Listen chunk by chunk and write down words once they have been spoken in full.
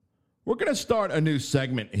We're going to start a new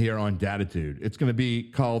segment here on Dattitude. It's going to be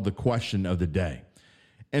called the Question of the Day.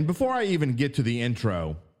 And before I even get to the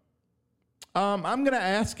intro, I'm going to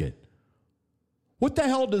ask it. What the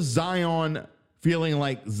hell does Zion feeling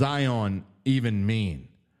like Zion even mean?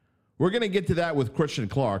 We're going to get to that with Christian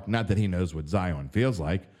Clark. Not that he knows what Zion feels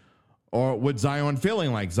like or what Zion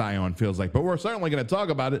feeling like Zion feels like, but we're certainly going to talk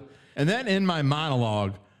about it. And then in my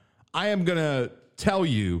monologue, I am going to tell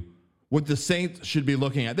you what the Saints should be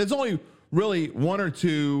looking at. There's only really one or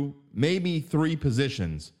two, maybe three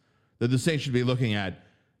positions that the Saints should be looking at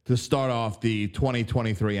to start off the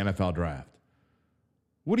 2023 NFL Draft.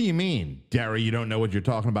 What do you mean, Derry, you don't know what you're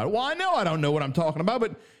talking about? Well, I know I don't know what I'm talking about,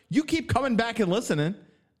 but you keep coming back and listening,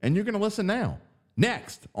 and you're going to listen now.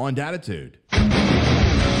 Next on Dattitude.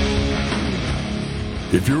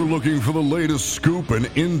 If you're looking for the latest scoop and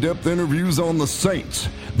in-depth interviews on the Saints,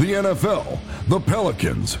 the NFL, the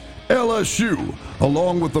Pelicans, LSU,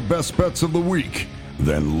 along with the best bets of the week,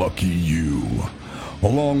 then lucky you.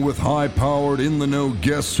 Along with high-powered, in-the-know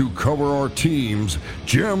guests who cover our teams,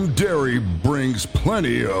 Jim Derry brings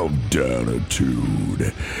plenty of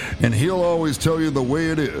Dattitude. And he'll always tell you the way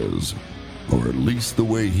it is, or at least the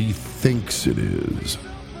way he thinks it is.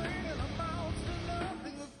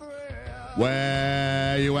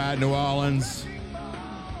 Where you at, New Orleans?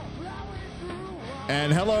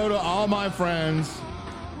 And hello to all my friends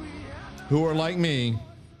who are like me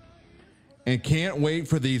and can't wait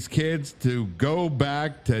for these kids to go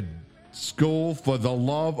back to school for the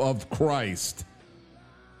love of Christ.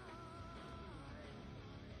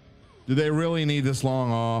 Do they really need this long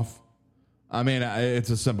off? I mean,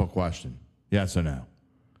 it's a simple question. Yes or no?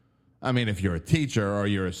 I mean, if you're a teacher or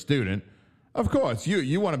you're a student, of course,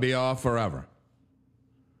 you want to be off forever.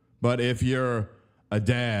 But if you're a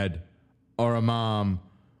dad or a mom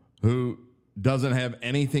who doesn't have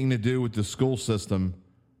anything to do with the school system,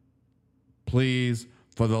 please,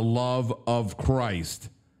 for the love of Christ,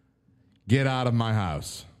 get out of my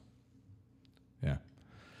house. Yeah.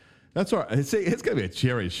 That's all right. See, it's going to be a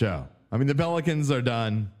cheery show. I mean, the Pelicans are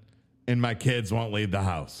done, and my kids won't leave the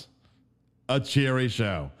house. A cheery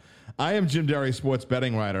show. I am Jim Derry, sports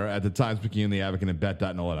betting writer at the Times-Picayune, The Advocate, and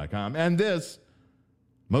Bet.NOLA.com. And this,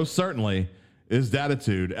 most certainly, is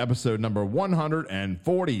Dattitude, episode number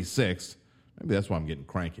 146. Maybe that's why I'm getting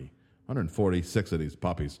cranky. 146 of these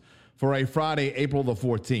puppies. For a Friday, April the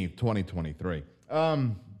 14th, 2023.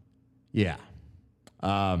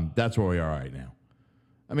 That's where we are right now.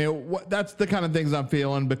 I mean, that's the kind of things I'm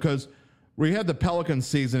feeling because we had the Pelican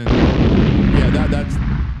season.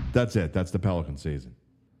 That's it. That's the Pelican season.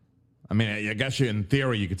 I mean, I guess in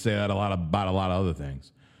theory you could say that about a lot of other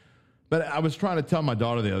things. But I was trying to tell my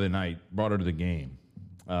daughter the other night, brought her to the game.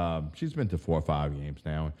 She's been to 4 or 5 games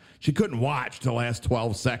now. She couldn't watch the last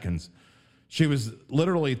 12 seconds. She was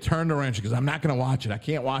literally turned around. She goes, I'm not going to watch it. I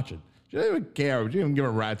can't watch it. She didn't even care. She didn't even give a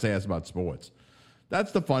rat's ass about sports.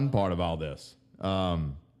 That's the fun part of all this.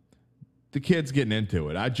 The kids getting into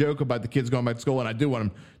it. I joke about the kids going back to school, and I do want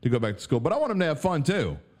them to go back to school, but I want them to have fun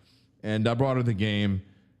too. And I brought her to the game.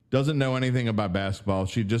 Doesn't know anything about basketball.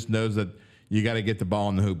 She just knows that you got to get the ball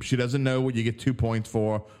in the hoop. She doesn't know what you get 2 points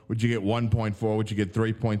for, what you get 1 point for, what you get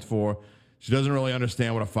 3 points for. She doesn't really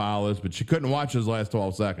understand what a foul is, but she couldn't watch those last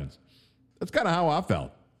 12 seconds. That's kind of how I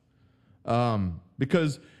felt.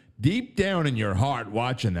 Because deep down in your heart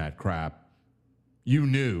watching that crap, you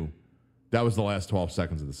knew that was the last 12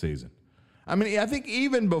 seconds of the season. I mean, I think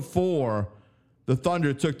even before the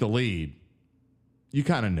Thunder took the lead, you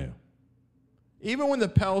kind of knew. Even when the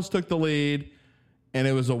Pels took the lead and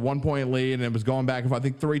it was a 1-point lead and it was going back and forth, I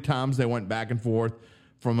think 3 times they went back and forth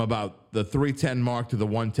from about the 3:10 mark to the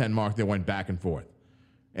 1:10 mark. They went back and forth.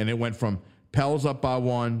 And it went from Pels up by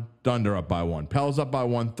 1, Thunder up by 1. Pels up by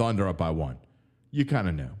 1, Thunder up by 1. You kind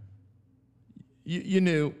of knew. You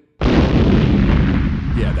knew.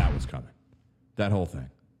 Yeah, that was coming. That whole thing.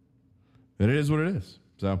 And it is what it is.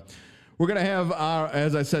 So we're going to have our,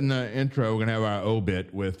 as I said in the intro, we're going to have our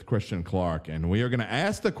obit with Christian Clark. And we are going to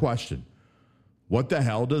ask the question, what the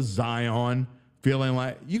hell does Zion feeling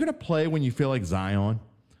like? You going to play when you feel like Zion?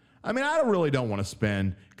 I mean, I really don't want to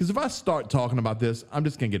spend, because if I start talking about this, I'm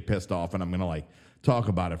just going to get pissed off and I'm going to talk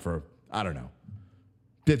about it for,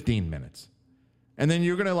 15 minutes. And then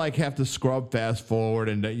you're going to have to scrub fast forward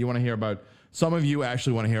and you want to hear about, some of you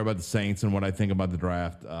actually want to hear about the Saints and what I think about the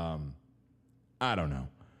draft. I don't know.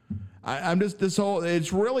 I'm just,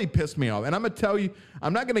 it's really pissed me off. And I'm going to tell you,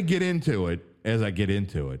 I'm not going to get into it as I get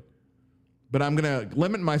into it, but I'm going to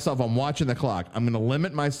limit myself. I'm watching the clock. I'm going to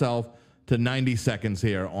limit myself to 90 seconds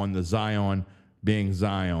here on the Zion being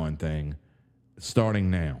Zion thing starting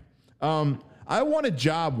now. I want a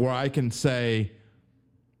job where I can say,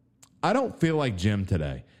 I don't feel like Jim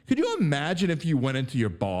today. Could you imagine if you went into your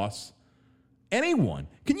boss? Anyone.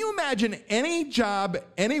 Can you imagine any job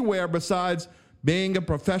anywhere besides being a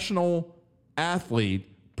professional athlete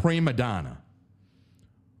prima donna,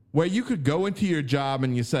 where you could go into your job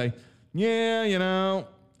and you say, yeah,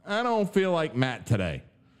 I don't feel like Matt today.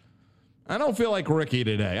 I don't feel like Ricky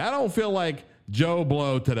today. I don't feel like Joe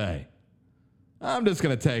Blow today. I'm just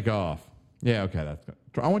going to take off. Yeah, okay. That's good.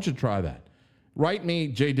 I want you to try that. Write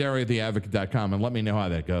me, jderry@theadvocate.com, and let me know how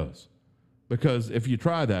that goes. Because if you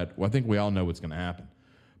try that, well, I think we all know what's going to happen.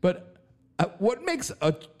 But what makes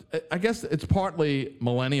I guess it's partly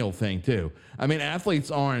millennial thing, too. I mean,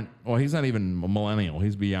 athletes aren't, well, he's not even a millennial.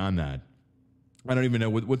 He's beyond that. I don't even know.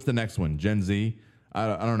 What's the next one? Gen Z?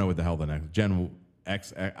 I don't know what the hell the next, Gen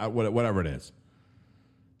X, whatever it is.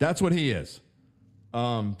 That's what he is.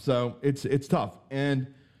 So it's tough. And,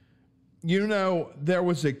 there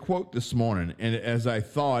was a quote this morning, and as I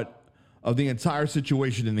thought of the entire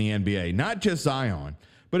situation in the NBA, not just Zion,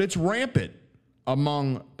 but it's rampant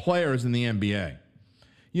among players in the NBA.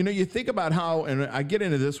 You think about how, and I get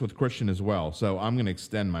into this with Christian as well, so I'm going to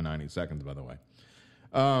extend my 90 seconds, by the way.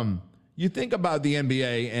 You think about the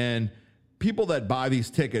NBA and people that buy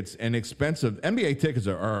these tickets, and expensive, NBA tickets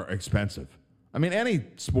are expensive. I mean, any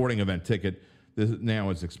sporting event ticket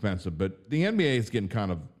now is expensive, but the NBA is getting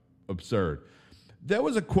kind of absurd. There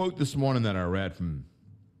was a quote this morning that I read from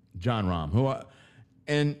John Rahm,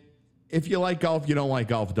 and if you like golf, you don't like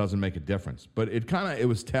golf, it doesn't make a difference. But it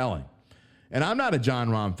was telling. And I'm not a John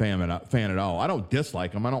Rahm fan at all. I don't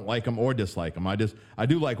dislike him. I don't like him or dislike him. I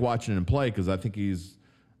do like watching him play because I think he's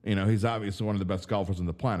obviously one of the best golfers on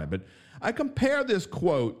the planet. But I compare this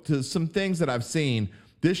quote to some things that I've seen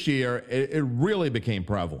this year. It really became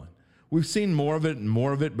prevalent. We've seen more of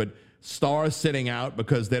it, but stars sitting out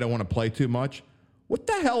because they don't want to play too much. What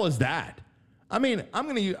the hell is that? I mean, I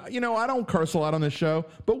don't curse a lot on this show,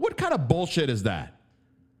 but what kind of bullshit is that?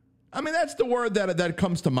 I mean, that's the word that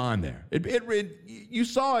comes to mind there. You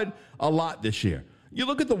saw it a lot this year. You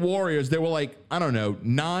look at the Warriors, they were like,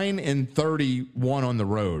 9-31 on the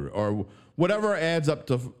road, or whatever adds up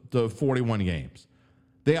to 41 games.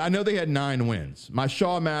 I know they had 9 wins. My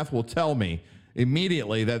Shaw math will tell me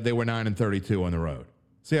immediately that they were 9-32 on the road.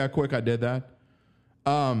 See how quick I did that?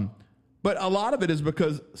 But a lot of it is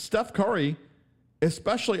because Steph Curry,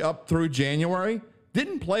 especially up through January,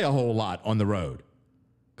 didn't play a whole lot on the road.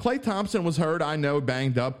 Klay Thompson was hurt, I know,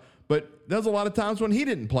 banged up, but there's a lot of times when he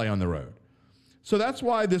didn't play on the road. So that's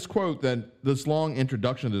why this long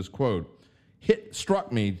introduction to this quote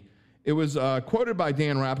struck me. It was quoted by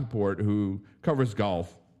Dan Rappaport, who covers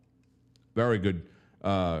golf. Very good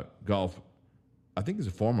golf. I think he's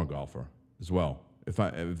a former golfer as well. If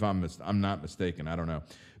I'm not mistaken, I don't know.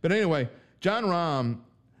 But anyway, John Rahm,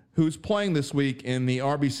 who's playing this week in the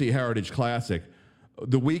RBC Heritage Classic,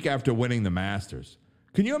 the week after winning the Masters.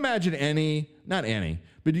 Can you imagine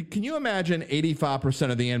can you imagine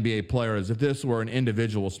 85% of the NBA players, if this were an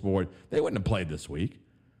individual sport, they wouldn't have played this week.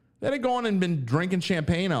 They'd have gone and been drinking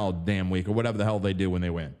champagne all damn week or whatever the hell they do when they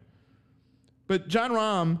win. But John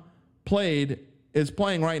Rahm is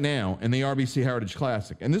playing right now in the RBC Heritage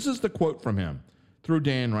Classic. And this is the quote from him through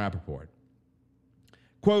Dan Rappaport.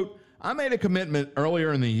 Quote, I made a commitment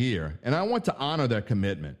earlier in the year, and I want to honor that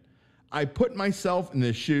commitment. I put myself in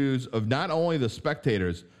the shoes of not only the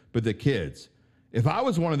spectators, but the kids. If I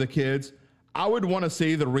was one of the kids, I would want to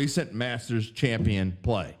see the recent Masters champion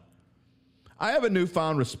play. I have a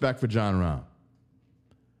newfound respect for John Rahm.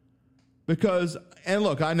 Because, and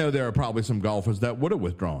look, I know there are probably some golfers that would have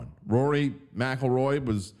withdrawn. Rory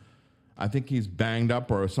McIlroy I think he's banged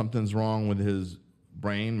up or something's wrong with his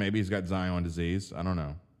brain. Maybe he's got Zion disease. I don't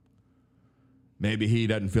know. Maybe he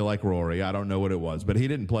doesn't feel like Rory. I don't know what it was. But he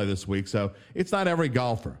didn't play this week, so it's not every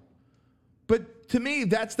golfer. But to me,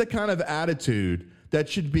 that's the kind of attitude that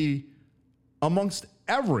should be amongst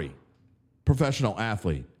every professional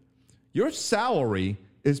athlete. Your salary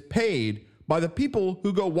is paid by the people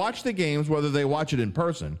who go watch the games, whether they watch it in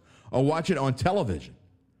person or watch it on television.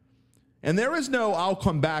 And there is no, I'll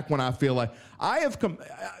come back when I feel like. I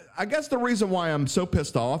guess the reason why I'm so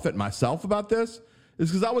pissed off at myself about this is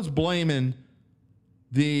because I was blaming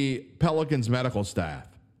the Pelicans medical staff.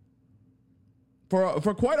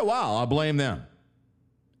 For quite a while, I blame them.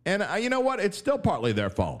 And you know what? It's still partly their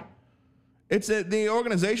fault. It's the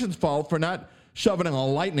organization's fault for not shoving a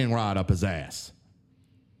lightning rod up his ass.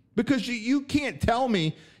 Because you can't tell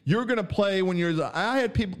me you're going to play when you're...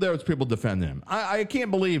 there was people defending him. I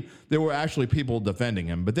can't believe there were actually people defending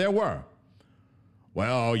him, but there were.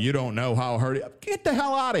 Well, you don't know how hurt... Get the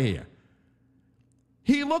hell out of here.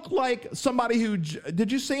 He looked like somebody who,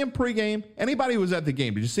 did you see him pregame? Anybody who was at the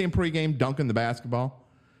game, did you see him pregame dunking the basketball?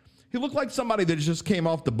 He looked like somebody that just came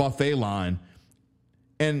off the buffet line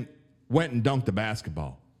and went and dunked the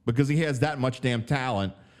basketball because he has that much damn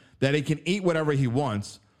talent that he can eat whatever he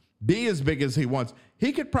wants, be as big as he wants.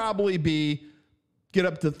 He could probably get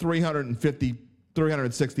up to 350,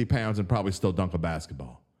 360 pounds and probably still dunk a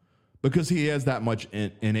basketball because he has that much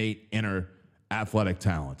innate inner athletic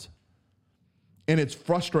talent. And it's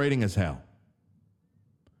frustrating as hell.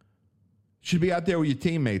 Should be out there with your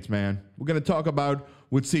teammates, man. We're going to talk about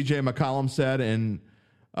what C.J. McCollum said, and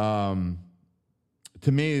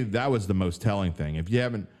to me, that was the most telling thing. If you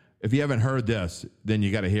haven't heard this, then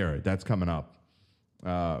you got to hear it. That's coming up.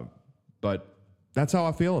 But that's how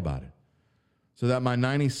I feel about it. So that my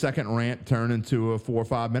 90-second rant turned into a 4 or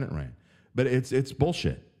 5 minute rant. But it's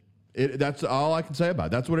bullshit. That's all I can say about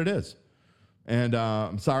it. That's what it is. And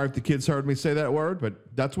I'm sorry if the kids heard me say that word, but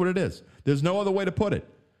that's what it is. There's no other way to put it.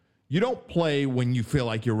 You don't play when you feel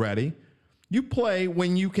like you're ready. You play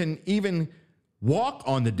when you can even walk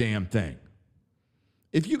on the damn thing.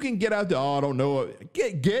 If you can get out there, I don't know,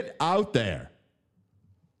 get out there.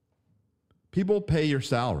 People pay your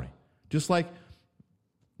salary. Just like,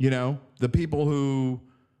 the people who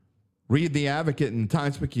read The Advocate and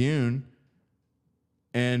Times-Picayune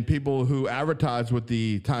and people who advertise with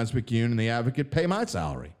the Times-Picayune and The Advocate pay my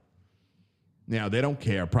salary. Now, they don't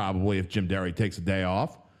care probably if Jim Derry takes a day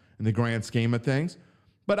off in the grand scheme of things,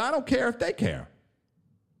 but I don't care if they care.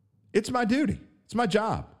 It's my duty. It's my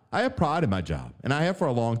job. I have pride in my job, and I have for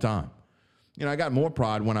a long time. I got more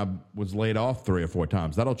pride when I was laid off 3 or 4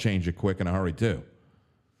 times. That'll change you quick in a hurry, too.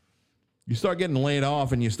 You start getting laid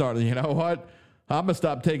off and you start, you know what? I'm going to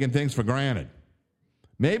stop taking things for granted.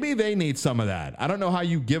 Maybe they need some of that. I don't know how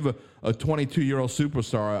you give a 22-year-old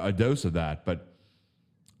superstar a dose of that, but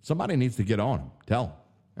somebody needs to get on him. Tell him.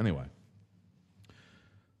 Anyway.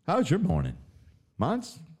 How's your morning?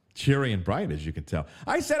 Mine's cheery and bright, as you can tell.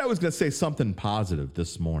 I said I was going to say something positive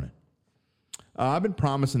this morning. I've been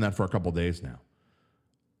promising that for a couple of days now.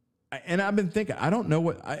 And I've been thinking, I don't know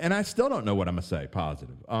what, and I still don't know what I'm going to say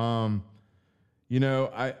positive.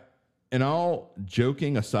 And all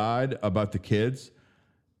joking aside about the kids,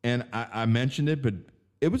 and I mentioned it, but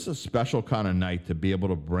it was a special kind of night to be able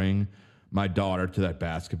to bring my daughter to that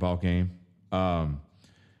basketball game.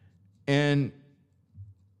 And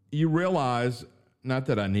you realize, not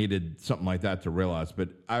that I needed something like that to realize, but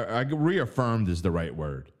I reaffirmed is the right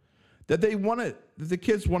word. That the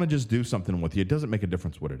kids want to just do something with you. It doesn't make a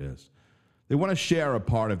difference what it is. They want to share a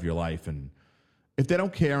part of your life. And if they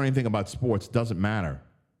don't care anything about sports, it doesn't matter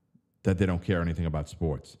that they don't care anything about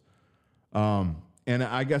sports. And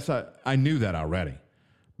I guess I knew that already.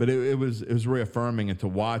 But it was reaffirming, and to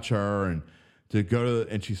watch her and to go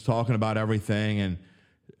to, and she's talking about everything,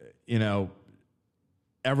 and,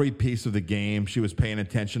 every piece of the game, she was paying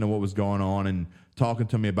attention to what was going on and talking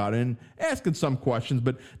to me about it and asking some questions,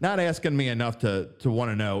 but not asking me enough to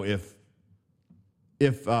want to know if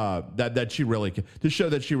that she really, to show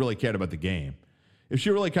that she really cared about the game. If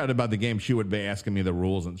she really cared about the game, she would be asking me the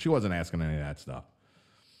rules, and she wasn't asking any of that stuff.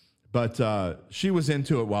 But she was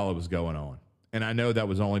into it while it was going on. And I know that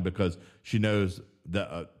was only because she knows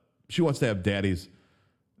that she wants to have daddies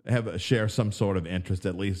share some sort of interest,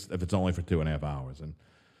 at least if it's only for 2.5 hours. And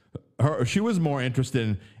she was more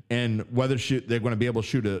interested in whether they're going to be able to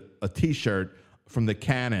shoot a T-shirt from the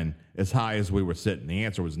cannon as high as we were sitting. The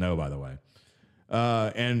answer was no, by the way.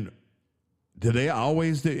 And do they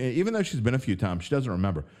always do, even though she's been a few times, she doesn't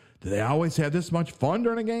remember, do they always have this much fun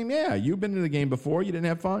during a game? Yeah, you've been to the game before. You didn't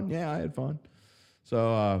have fun? Yeah, I had fun.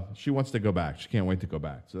 So she wants to go back. She can't wait to go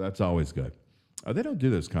back. So that's always good. They don't do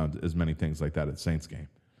those as many things like that at Saints game.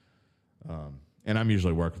 And I'm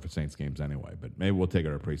usually working for Saints games anyway, but maybe we'll take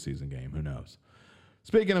her to a preseason game. Who knows?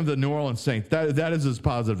 Speaking of the New Orleans Saints, that is as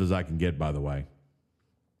positive as I can get, by the way.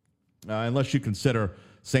 Unless you consider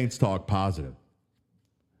Saints talk positive.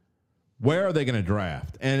 Where are they going to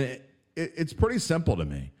draft? And it's pretty simple to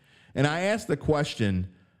me. And I asked the question,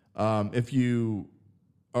 if you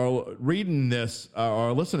are reading this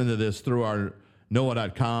or listening to this through our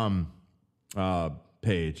NOLA.com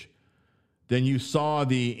page, then you saw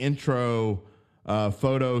the intro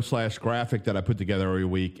photo/graphic that I put together every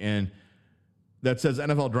week, and that says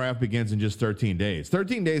NFL draft begins in just 13 days.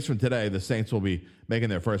 13 days from today, the Saints will be making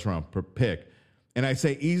their first-round pick. And I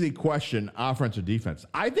say, easy question, offense or defense?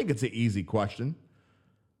 I think it's an easy question.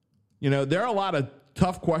 There are a lot of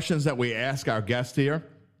tough questions that we ask our guests here,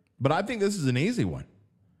 but I think this is an easy one.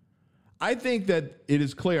 I think that it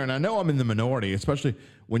is clear, and I know I'm in the minority, especially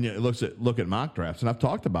when you look at mock drafts, and I've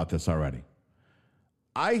talked about this already.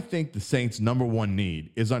 I think the Saints' number one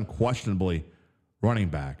need is unquestionably running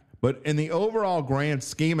back. But in the overall grand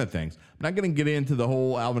scheme of things, I'm not going to get into the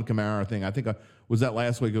whole Alvin Kamara thing. I think was that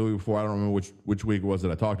last week or the week before. I don't remember which week it was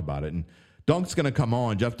that I talked about it. And Dunk's going to come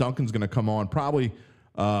on. Jeff Duncan's going to come on probably,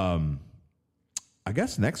 I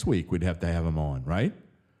guess next week we'd have to have him on, right?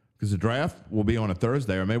 Because the draft will be on a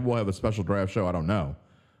Thursday, or maybe we'll have a special draft show. I don't know.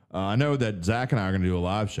 I know that Zach and I are going to do a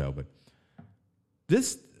live show, but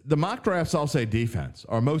the mock drafts all say defense,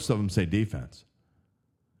 or most of them say defense.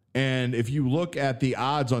 And if you look at the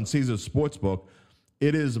odds on Caesars Sportsbook,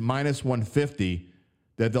 it is minus 150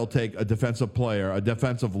 that they'll take a defensive player, a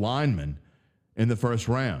defensive lineman in the first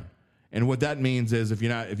round. And what that means is, if you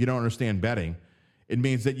don't understand betting, it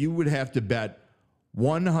means that you would have to bet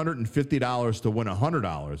 $150 to win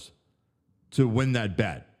 $100 to win that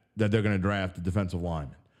bet that they're going to draft a defensive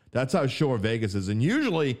lineman. That's how sure Vegas is. And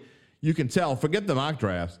usually you can tell, forget the mock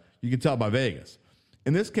drafts, you can tell by Vegas.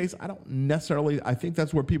 In this case, I think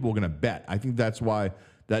that's where people are going to bet. I think that's why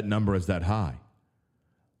that number is that high.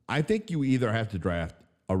 I think you either have to draft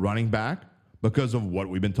a running back because of what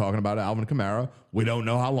we've been talking about, Alvin Kamara. We don't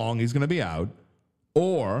know how long he's going to be out,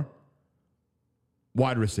 or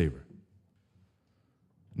wide receiver.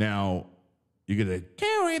 Now, you could say,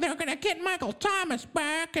 Terry, they're going to get Michael Thomas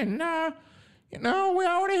back, and, we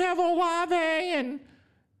already have Olave and,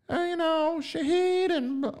 Shaheed,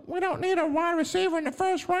 and we don't need a wide receiver in the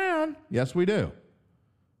first round. Yes, we do.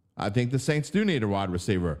 I think the Saints do need a wide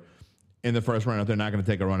receiver in the first round if they're not going to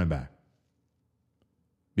take a running back.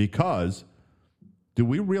 Because do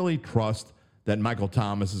we really trust that Michael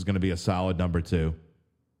Thomas is going to be a solid number 2?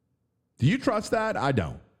 Do you trust that? I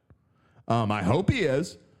don't. I hope he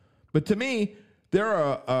is. But to me, there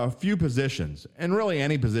are a few positions, and really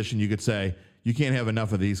any position you could say you can't have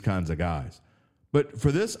enough of these kinds of guys. But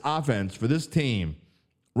for this offense, for this team,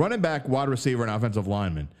 running back, wide receiver, and offensive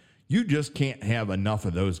lineman, you just can't have enough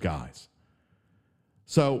of those guys.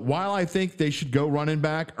 So while I think they should go running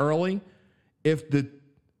back early, if the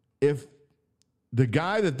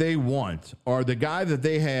guy that they want or the guy that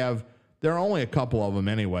they have, there are only a couple of them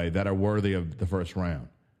anyway that are worthy of the first round.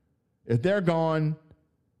 If they're gone,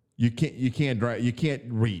 you can't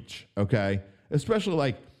reach, okay? Especially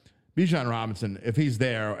like Bijan Robinson, if he's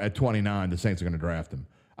there at 29, the Saints are going to draft him.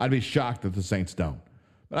 I'd be shocked if the Saints don't.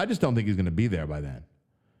 But I just don't think he's going to be there by then.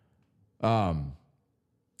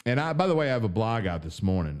 And by the way, I have a blog out this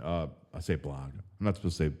morning. I say blog. I'm not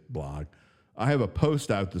supposed to say blog. I have a post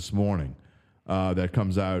out this morning that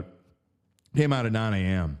came out at 9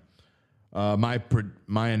 a.m.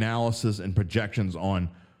 My analysis and projections on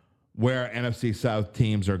where NFC South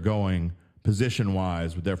teams are going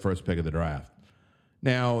position-wise with their first pick of the draft.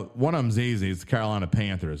 Now, one of them's easy. It's the Carolina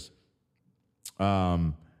Panthers.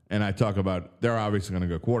 And I talk about they're obviously going to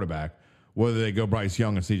go quarterback. Whether they go Bryce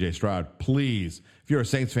Young or C.J. Stroud, please, if you're a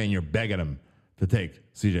Saints fan, you're begging them to take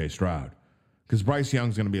C.J. Stroud. Because Bryce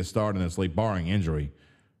Young's going to be a starter in this league, barring injury,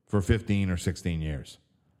 for 15 or 16 years.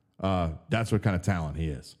 That's what kind of talent he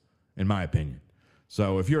is, in my opinion.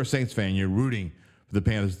 So if you're a Saints fan, you're rooting for the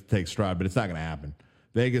Panthers to take Stroud, but it's not going to happen.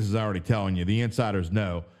 Vegas is already telling you. The insiders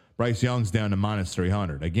know. Bryce Young's down to minus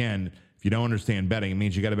 300. Again, if you don't understand betting, it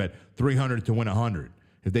means you got to bet 300 to win 100.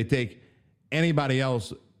 If they take anybody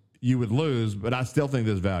else, you would lose, but I still think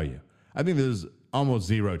there's value. I think there's almost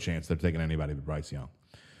zero chance they're taking anybody but Bryce Young.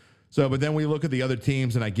 So, but then we look at the other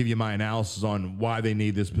teams, and I give you my analysis on why they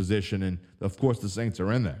need this position, and, of course, the Saints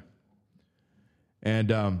are in there.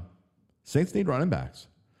 And Saints need running backs.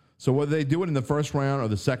 So whether they do it in the first round or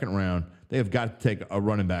the second round, they have got to take a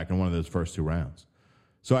running back in one of those first two rounds.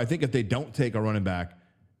 So I think if they don't take a running back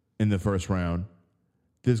in the first round,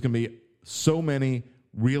 there's going to be so many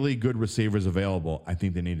really good receivers available. I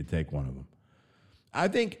think they need to take one of them. I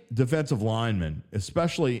think defensive linemen,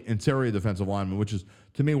 especially interior defensive linemen, which is,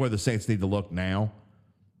 to me, where the Saints need to look now,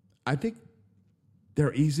 I think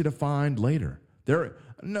they're easy to find later.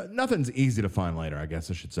 Nothing's easy to find later, I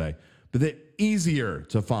guess I should say, but they're easier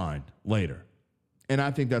to find later. And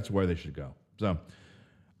I think that's where they should go. So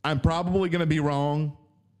I'm probably going to be wrong,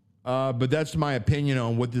 but that's my opinion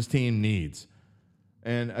on what this team needs.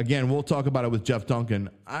 And again, we'll talk about it with Jeff Duncan.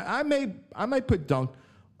 I might put Dunk.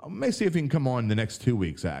 I may see if he can come on the next 2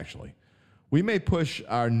 weeks, actually. We may push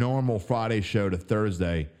our normal Friday show to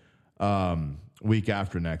Thursday week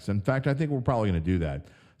after next. In fact, I think we're probably going to do that.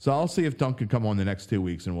 So I'll see if Dunk can come on the next 2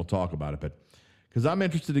 weeks, and we'll talk about it. But because I'm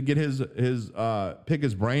interested to get his pick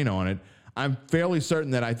his brain on it. I'm fairly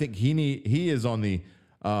certain that I think he is on the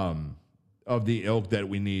of the ilk that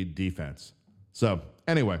we need defense. So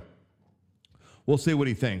anyway, we'll see what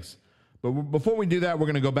he thinks. But before we do that, we're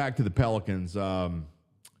going to go back to the Pelicans and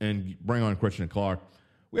bring on Christian Clark.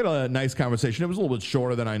 we had a nice conversation. It was a little bit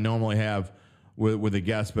shorter than I normally have with a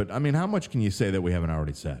guest, but I mean, how much can you say that we haven't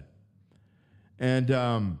already said?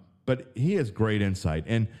 And but he has great insight,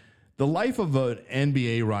 and the life of an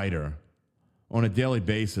NBA writer on a daily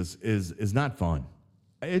basis is not fun.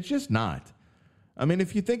 It's just not. I mean,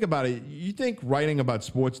 if you think about it, you think writing about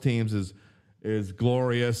sports teams is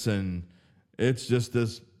glorious and it's just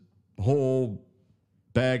this whole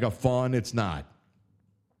bag of fun. It's not.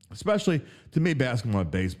 Especially, to me, basketball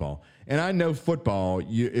and baseball. And I know football,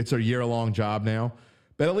 it's a year-long job now,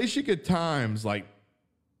 but at least you get times like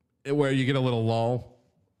where you get a little lull.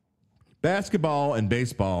 Basketball and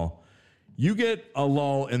baseball, you get a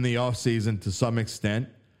lull in the offseason to some extent,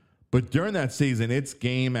 but during that season, it's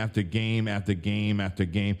game after game after game after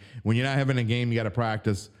game. When you're not having a game, you got to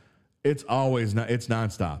practice. It's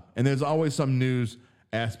nonstop. And there's always some news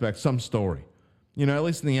aspect, some story. You know, at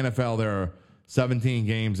least in the NFL, there are 17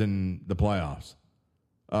 games in the playoffs.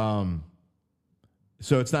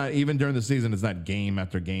 So it's not, even during the season, it's not game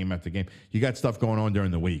after game after game. You got stuff going on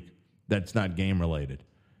during the week that's not game related.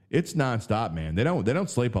 It's nonstop, man. They don't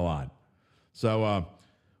sleep a lot. So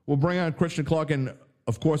we'll bring on Christian Clark and,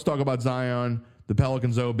 of course, talk about Zion, the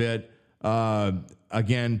Pelicans obit.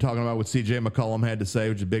 Again, talking about what C.J. McCollum had to say,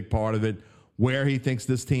 which is a big part of it, where he thinks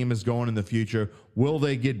this team is going in the future. Will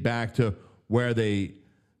they get back to where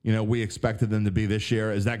we expected them to be this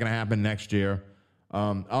year? Is that going to happen next year?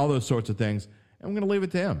 All those sorts of things. And I'm going to leave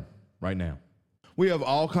it to him right now. We have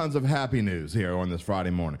all kinds of happy news here on this Friday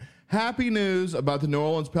morning. Happy news about the New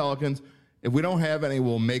Orleans Pelicans. If we don't have any,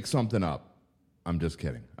 we'll make something up. I'm just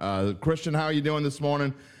kidding. Christian, how are you doing this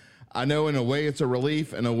morning? I know in a way it's a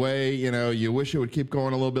relief. In a way, you wish it would keep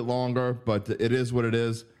going a little bit longer, but it is what it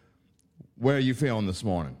is. Where are you feeling this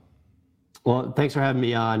morning? Well, thanks for having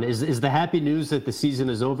me on. Is the happy news that the season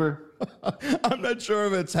is over? I'm not sure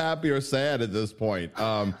if it's happy or sad at this point.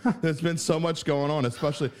 There's been so much going on,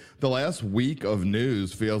 especially the last week of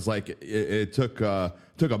news feels like it took a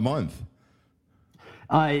month.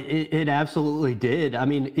 It absolutely did. I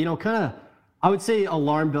mean, I would say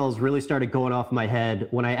alarm bells really started going off in my head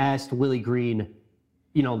when I asked Willie Green,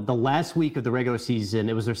 the last week of the regular season,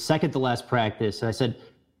 it was their second to last practice. And I said,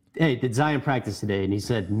 hey, did Zion practice today? And he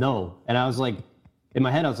said, no. And I was like, in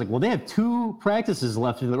my head, I was like, well, they have 2 practices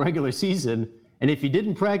left in the regular season. And if he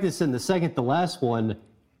didn't practice in the second to last one,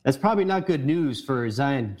 that's probably not good news for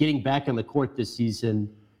Zion getting back on the court this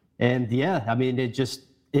season. And yeah, I mean, they just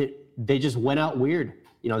went out weird.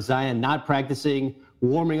 Zion not practicing,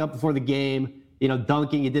 warming up before the game,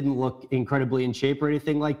 dunking. It didn't look incredibly in shape or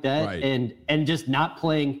anything like that. Right. And just not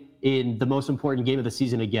playing in the most important game of the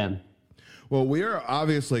season again. Well, we are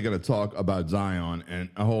obviously going to talk about Zion and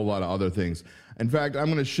a whole lot of other things. In fact, I'm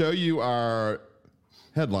going to show you our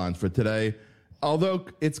headlines for today. Although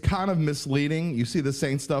it's kind of misleading. You see the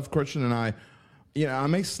same stuff, Christian and I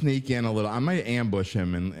may sneak in a little. I may ambush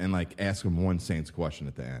him and ask him one Saints question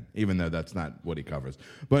at the end, even though that's not what he covers.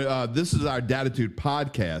 But this is our Dattitude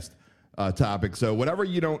podcast topic. So whatever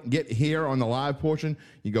you don't get here on the live portion,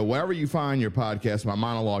 you go wherever you find your podcast. My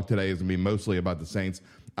monologue today is going to be mostly about the Saints.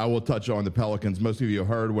 I will touch on the Pelicans. Most of you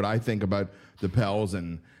heard what I think about the Pels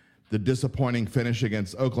and the disappointing finish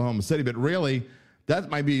against Oklahoma City. But really, that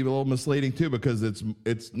might be a little misleading too, because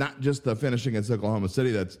it's not just the finish against Oklahoma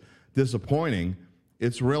City that's disappointing.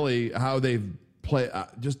 It's really how they've played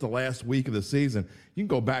just the last week of the season. You can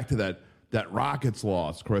go back to that Rockets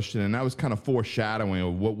loss, Christian, and that was kind of foreshadowing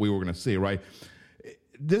of what we were going to see, right?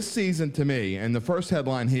 This season, to me, and the first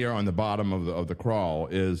headline here on the bottom of the crawl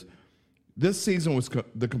is, this season was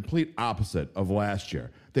the complete opposite of last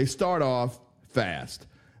year. They start off fast,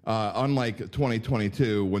 unlike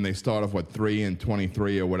 2022 when they start off,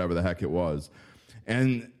 3-23 or whatever the heck it was.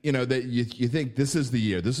 And, that you think this is the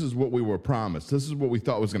year. This is what we were promised. This is what we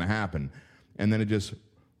thought was going to happen. And then it just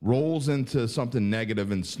rolls into something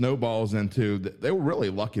negative and snowballs into, they were really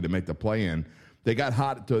lucky to make the play-in. They got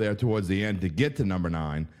hot there towards the end to get to number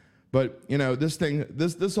 9. But,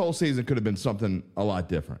 this whole season could have been something a lot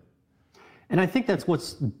different. And I think that's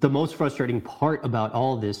what's the most frustrating part about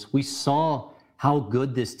all of this. We saw how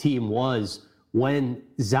good this team was when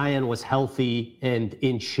Zion was healthy and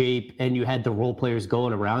in shape and you had the role players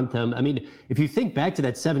going around them. I mean, if you think back to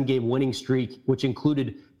that 7-game winning streak, which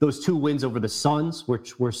included those 2 wins over the Suns,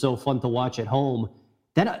 which were so fun to watch at home,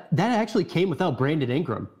 that actually came without Brandon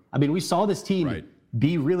Ingram. I mean, we saw this team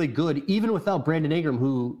be really good, even without Brandon Ingram,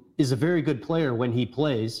 who is a very good player when he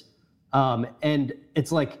plays. And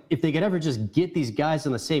it's like, if they could ever just get these guys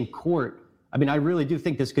on the same court, I mean, I really do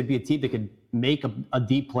think this could be a team that could make a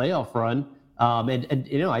deep playoff run.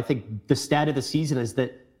 I think the stat of the season is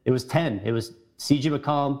that it was 10. It was C.J.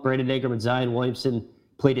 McCollum, Brandon Ingram, and Zion Williamson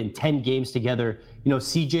played in 10 games together.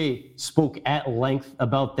 CJ spoke at length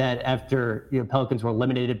about that after Pelicans were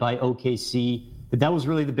eliminated by OKC. That was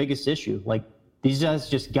really the biggest issue. Like, these guys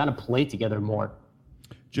just got to play together more.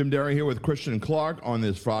 Jim Derry here with Christian Clark on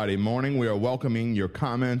this Friday morning. We are welcoming your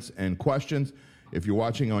comments and questions. If you're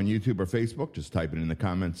watching on YouTube or Facebook, just type it in the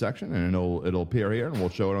comment section and it'll appear here and we'll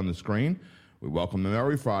show it on the screen. We welcome them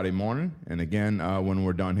every Friday morning. And again, when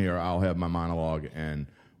we're done here, I'll have my monologue, and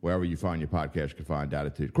wherever you find your podcast, you can find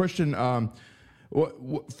Dattitude. Christian,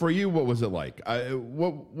 for you, what was it like?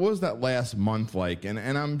 What was that last month like? And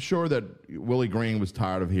I'm sure that Willie Green was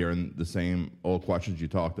tired of hearing the same old questions. You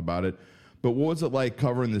talked about it. But what was it like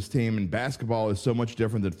covering this team? And basketball is so much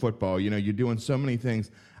different than football. You're doing so many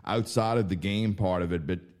things outside of the game part of it.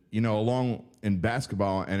 But, along in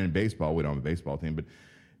basketball and in baseball, we don't have a baseball team, but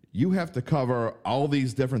you have to cover all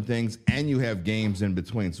these different things, and you have games in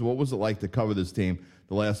between. So what was it like to cover this team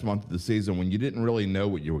the last month of the season when you didn't really know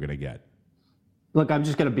what you were going to get? Look, I'm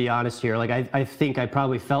just going to be honest here. Like, I think I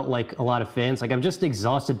probably felt like a lot of fans. Like, I'm just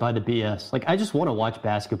exhausted by the BS. Like, I just want to watch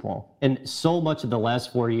basketball. And so much of the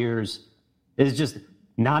last 4 years is just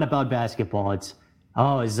not about basketball. It's,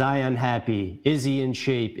 is Zion happy? Is he in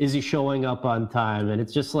shape? Is he showing up on time? And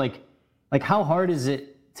it's just like how hard is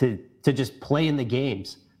it to just play in the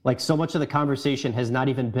games? Like, so much of the conversation has not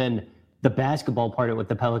even been the basketball part of it with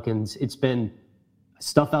the Pelicans. It's been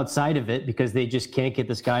stuff outside of it because they just can't get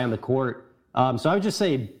this guy on the court. So I would just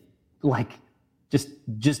say, like, just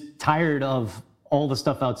tired of all the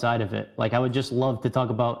stuff outside of it. Like, I would just love to talk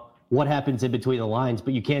about what happens in between the lines,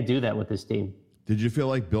 but you can't do that with this team. Did you feel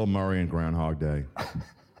like Bill Murray in Groundhog Day?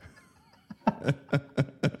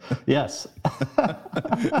 Yes.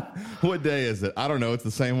 What day is it? I don't know. It's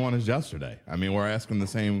the same one as yesterday. I mean, we're asking the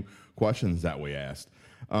same questions that we asked.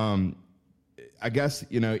 I guess,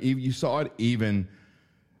 you saw it even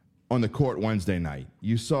on the court Wednesday night.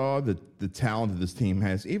 You saw the talent that this team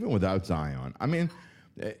has, even without Zion. I mean,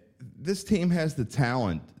 this team has the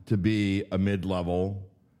talent to be a mid-level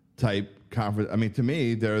type conference. I mean, to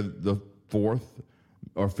me, they're the fourth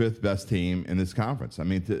or fifth best team in this conference. I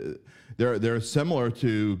mean, they're similar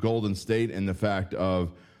to Golden State in the fact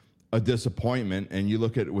of a disappointment. And you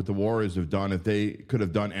look at what the Warriors have done. If they could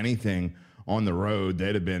have done anything on the road,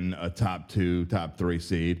 they'd have been a top 2, top 3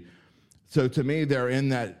 seed. So to me,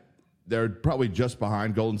 they're probably just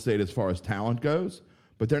behind Golden State as far as talent goes,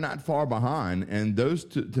 but they're not far behind. And those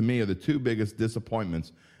two, to me, are the two biggest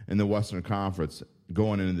disappointments in the Western Conference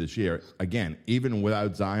going into this year. Again, even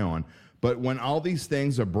without Zion. But when all these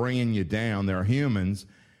things are bringing you down, they're humans.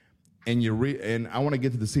 And and I want to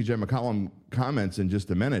get to the C.J. McCollum comments in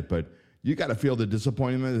just a minute, but you got to feel the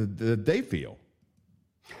disappointment that they feel.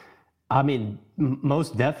 I mean,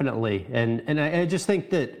 most definitely. And I just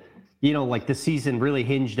think that, like, the season really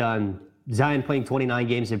hinged on Zion playing 29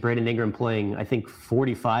 games and Brandon Ingram playing, I think,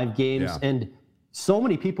 45 games. Yeah. And so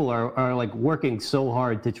many people are like working so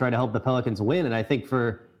hard to try to help the Pelicans win. And I think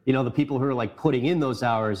for, the people who are like putting in those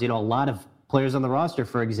hours, a lot of players on the roster,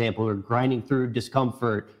 for example, are grinding through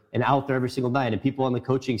discomfort and out there every single night, and people on the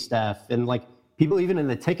coaching staff and like people even in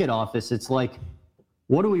the ticket office. It's like,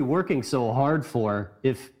 what are we working so hard for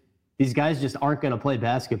if these guys just aren't going to play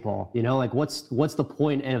basketball? Like what's the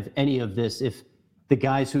point of any of this if the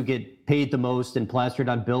guys who get paid the most and plastered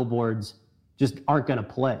on billboards just aren't going to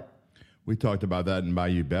play? We talked about that in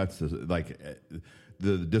Bayou Bets. Like,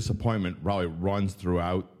 the disappointment probably runs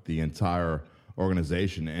throughout the entire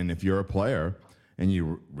organization. And if you're a player and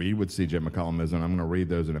you read what C.J. McCollum is, and I'm going to read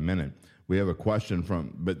those in a minute, we have a question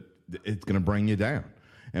but it's going to bring you down.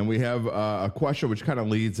 And we have a question which kind of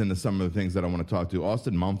leads into some of the things that I want to talk to.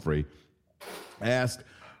 Austin Mumphrey asked,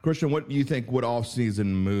 Christian, what do you think, what offseason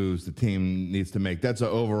moves the team needs to make? That's an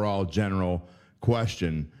overall general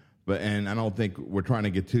question. And I don't think we're trying to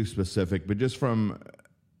get too specific, but just from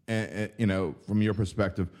your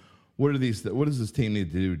perspective, what does this team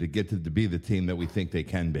need to do to get to be the team that we think they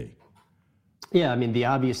can be? Yeah, I mean, the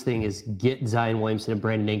obvious thing is get Zion Williamson and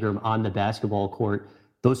Brandon Ingram on the basketball court.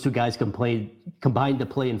 Those two guys combined to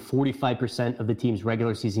play in 45% of the team's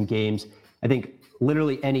regular season games. I think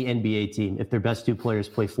literally any NBA team, if their best two players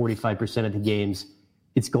play 45% of the games,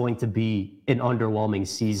 it's going to be an underwhelming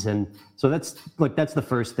season. So that's the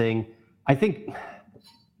first thing. I think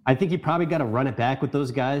you probably got to run it back with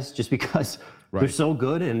those guys just because they're so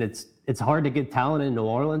good, and it's hard to get talent in New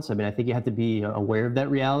Orleans. I mean, I think you have to be aware of that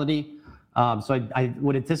reality. So I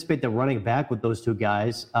would anticipate them running back with those two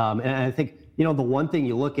guys. And I think, the one thing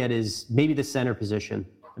you look at is maybe the center position.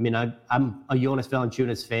 I mean, I'm a Jonas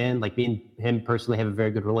Valanciunas fan. Like, me and him personally have a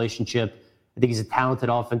very good relationship. I think he's a talented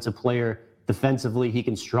offensive player. defensively, he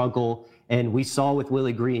can struggle. And we saw with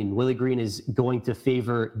Willie Green. Willie Green is going to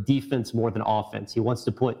favor defense more than offense. He wants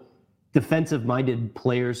to put defensive-minded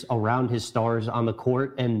players around his stars on the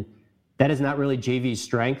court, and that is not really JV's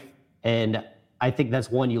strength. And I think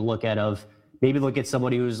that's one you look at of maybe look at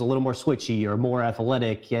somebody who's a little more switchy or more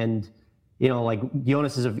athletic. And, like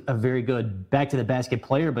Jonas is a very good back-to-the-basket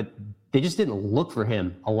player, but they just didn't look for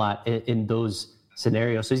him a lot in those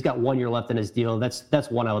scenarios. So he's got 1 year left in his deal.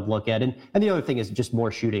 That's one I would look at. And the other thing is just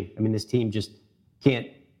more shooting. I mean, this team just can't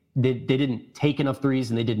 – they didn't take enough threes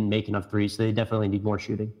and they didn't make enough threes, so they definitely need more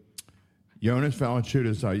shooting. Jonas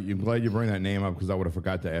Valanciunas, I'm glad you bring that name up because I would have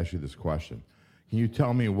forgot to ask you this question. Can you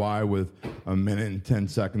tell me why, with a minute and 10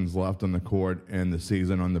 seconds left on the court and the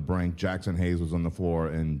season on the brink, Jackson Hayes was on the floor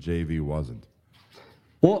and JV wasn't?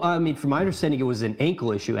 Well, I mean, from my understanding, it was an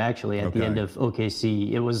ankle issue, actually, at the end of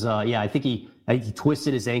OKC. It was, I think he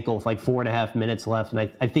twisted his ankle with like 4.5 minutes left,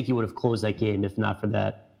 and I think he would have closed that game if not for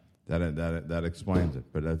that. That explains it.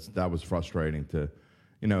 But that was frustrating to,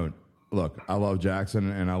 look, I love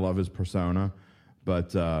Jackson and I love his persona,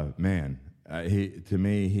 but man,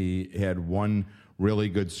 he had one really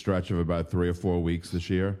good stretch of about 3 or 4 weeks this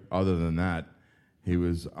year. Other than that, he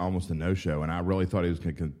was almost a no-show, and I really thought he was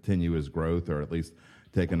going to continue his growth or at least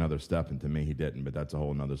take another step, and to me he didn't, but that's a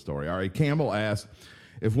whole nother story. All right, Campbell asks,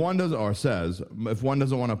 if one doesn't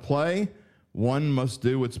want to play, one must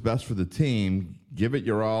do what's best for the team. Give it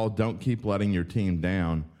your all. Don't keep letting your team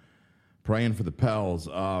down. Praying for the Pels.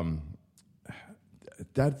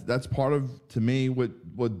 That's part of, to me,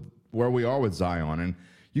 where we are with Zion. And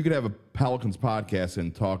you could have a Pelicans podcast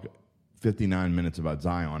and talk 59 minutes about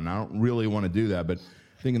Zion. And I don't really want to do that, but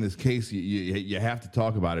I think in this case, you have to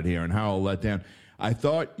talk about it here and how it'll let down. I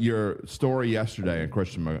thought your story yesterday and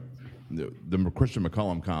the Christian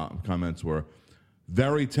McCollum comments were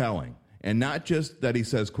very telling. And not just that he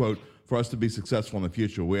says, quote, for us to be successful in the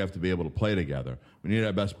future, we have to be able to play together. We need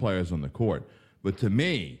our best players on the court. But to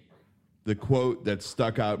me, the quote that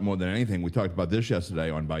stuck out more than anything, we talked about this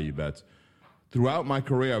yesterday on Bayou Bets, throughout my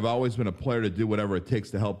career, I've always been a player to do whatever it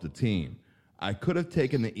takes to help the team. I could have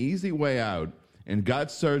taken the easy way out and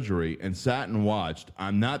got surgery and sat and watched.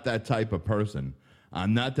 I'm not that type of person.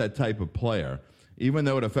 I'm not that type of player, even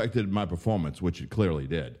though it affected my performance, which it clearly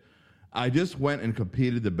did. I just went and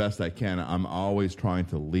competed the best I can. I'm always trying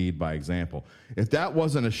to lead by example. If that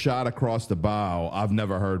wasn't a shot across the bow, I've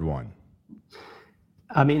never heard one.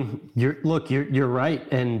 I mean, you're right.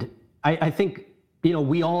 And I think,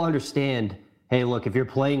 we all understand, hey, look, if you're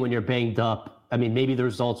playing when you're banged up, I mean, maybe the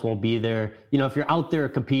results won't be there. If you're out there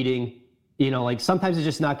competing, sometimes it's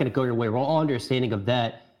just not going to go your way. We're all understanding of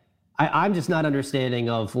that. I'm just not understanding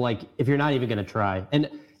of, if you're not even going to try.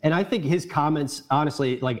 And I think his comments,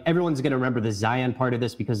 honestly, everyone's going to remember the Zion part of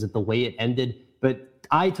this because of the way it ended. But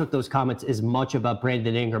I took those comments as much about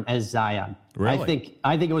Brandon Ingram as Zion. Really?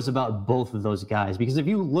 I think it was about both of those guys. Because if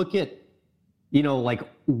you look at,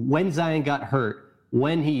 when Zion got hurt,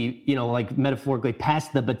 when he, metaphorically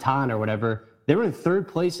passed the baton or whatever, they were in third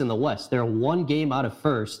place in the West. They're 1 game out of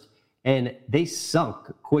first, and they sunk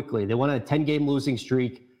quickly. They went on a 10-game losing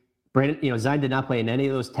streak. Zion did not play in any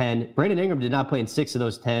of those 10. Brandon Ingram did not play in 6 of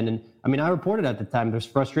those 10. And I mean, I reported at the time, there's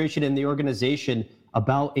frustration in the organization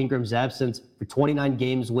about Ingram's absence for 29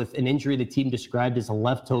 games with an injury the team described as a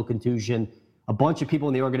left toe contusion. A bunch of people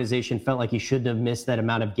in the organization felt like he shouldn't have missed that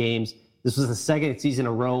amount of games. This was the second season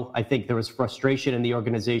in a row. I think there was frustration in the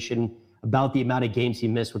organization about the amount of games he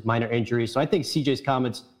missed with minor injuries. So I think CJ's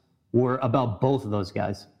comments were about both of those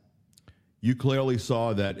guys. You clearly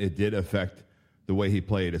saw that it did affect the way he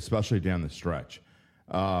played, especially down the stretch.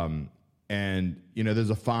 And, there's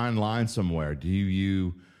a fine line somewhere. Do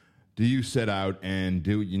you sit out and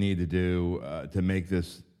do what you need to do to make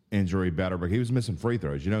this injury better? But he was missing free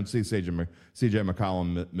throws. You don't see C.J.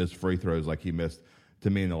 McCollum miss free throws like he missed to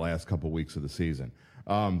me in the last couple of weeks of the season.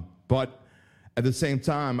 But at the same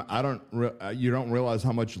time, you don't realize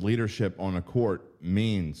how much leadership on a court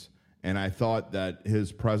means. And I thought that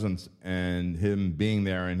his presence and him being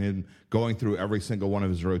there and him going through every single one of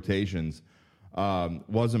his rotations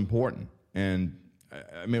was important. And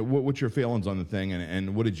I mean, what's your feelings on the thing,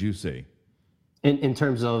 and what did you see? In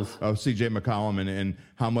terms of C.J. McCollum and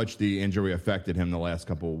how much the injury affected him the last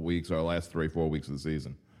couple of weeks or last 3-4 weeks of the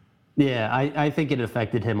season? Yeah, I think it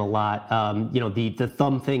affected him a lot. The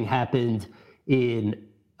thumb thing happened in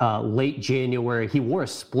late January. He wore a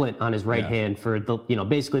splint on his right hand for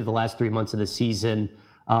basically the last 3 months of the season.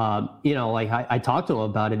 I talked to him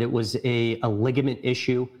about it. It was a ligament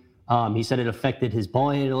issue. He said it affected his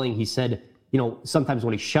ball handling. He said, sometimes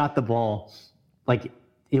when he shot the ball,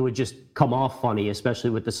 it would just come off funny, especially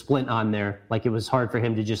with the splint on there. Like, it was hard for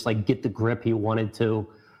him to just like get the grip he wanted to.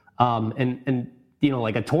 And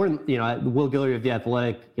like a torn, Will Guillory of The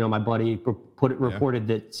Athletic, my buddy reported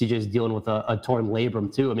that CJ's dealing with a torn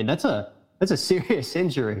labrum too. I mean, that's a serious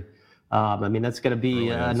injury. That's going to be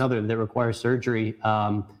another that requires surgery.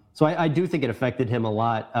 So I do think it affected him a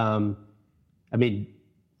lot.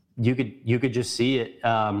 You could just see it.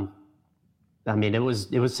 It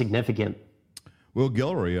was significant. Will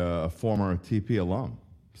Guillory, a former TP alum.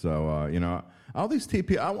 So, all these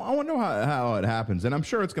TP, I want to know how it happens. And I'm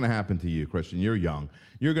sure it's going to happen to you, Christian. You're young.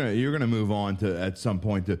 You're gonna move on to, at some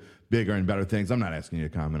point, to bigger and better things. I'm not asking you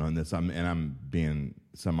to comment on this. I'm being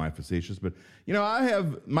semi-facetious. But, I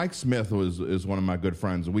have Mike Smith is one of my good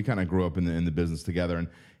friends. We kind of grew up in the business together. And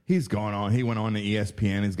he's gone on. He went on to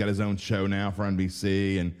ESPN. He's got his own show now for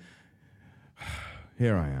NBC. And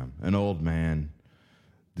here I am, an old man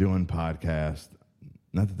doing podcast.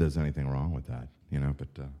 Not that there's anything wrong with that, but,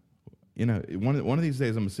 one of these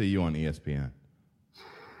days I'm going to see you on ESPN.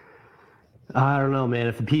 I don't know, man.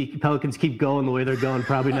 If the Pelicans keep going the way they're going,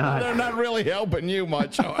 probably not. They're not really helping you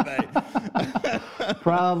much, are they?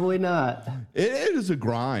 Probably not. It is a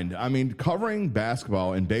grind. Covering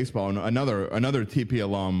basketball and baseball, and another TP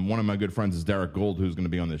alum, one of my good friends is Derek Gould, who's going to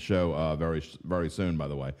be on this show very, very soon, by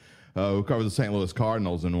the way, who covers the St. Louis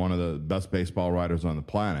Cardinals and one of the best baseball writers on the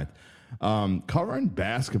planet. Covering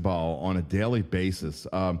basketball on a daily basis,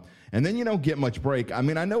 and then you don't get much break. I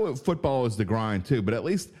know football is the grind too, but at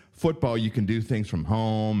least football you can do things from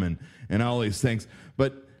home and all these things.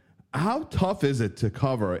 But how tough is it to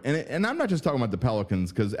cover? And I'm not just talking about the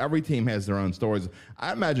Pelicans, because every team has their own stories.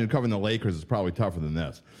 I imagine covering the Lakers is probably tougher than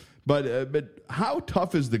this. But how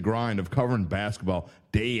tough is the grind of covering basketball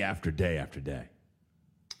day after day after day?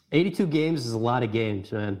 82 games is a lot of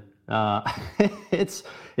games, man. It's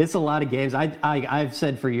a lot of games. I've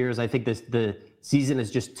said for years, I think the season is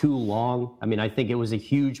just too long. I think it was a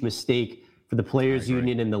huge mistake for the players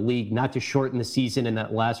union and the league not to shorten the season in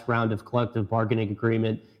that last round of collective bargaining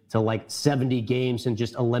agreement to like 70 games and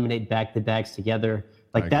just eliminate back-to-backs together.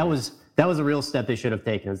 That was a real step they should have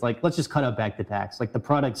taken. It's like, let's just cut out back-to-backs. Like, the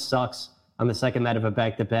product sucks on the second night of a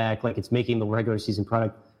back-to-back. Like, it's making the regular season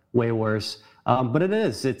product way worse. But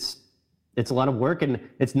it's a lot of work, and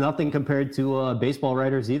it's nothing compared to baseball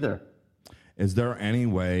writers either. Is there any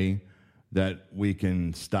way that we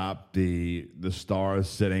can stop the Stars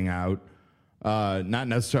sitting out? Not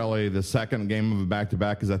necessarily the second game of a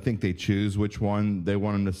back-to-back, because I think they choose which one they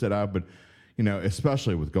want them to sit out. But,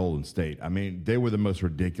 especially with Golden State. They were the most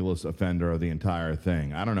ridiculous offender of the entire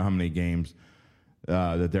thing. I don't know how many games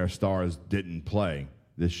that their stars didn't play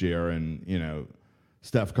this year. And,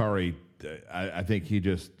 Steph Curry, I think he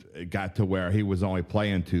just got to where he was only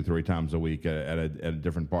playing 2-3 times a week at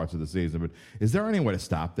different parts of the season. But is there any way to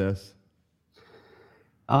stop this?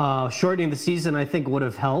 Shortening the season, I think, would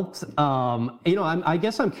have helped. I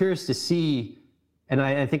guess I'm curious to see, and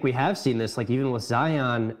I think we have seen this, like even with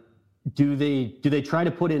Zion, do they try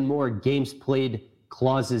to put in more games played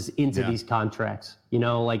clauses into these contracts?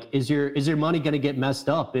 Is your money going to get messed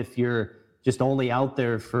up if you're just only out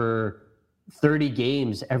there for 30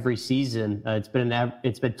 games every season? It's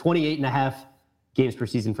been 28 and a half games per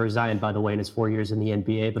season for Zion, by the way, in his 4 years in the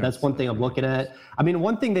NBA. But that's one thing I'm looking at.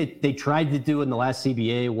 One thing they tried to do in the last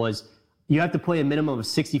CBA was you have to play a minimum of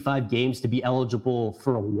 65 games to be eligible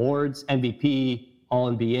for awards, MVP,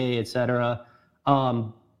 All-NBA, etc.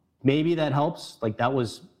 Maybe that helps. Like, that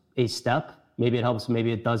was a step. Maybe it helps,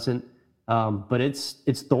 maybe it doesn't. But it's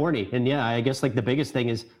thorny. And yeah, I guess like the biggest thing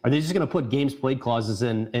is, are they just going to put games played clauses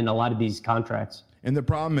in a lot of these contracts? And the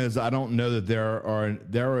problem is, I don't know that there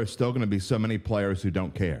are still going to be so many players who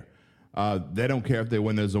don't care. They don't care if they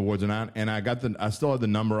win those awards or not. And I still have the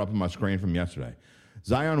number up on my screen from yesterday.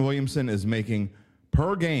 Zion Williamson is making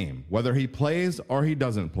per game, whether he plays or he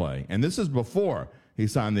doesn't play, and this is before he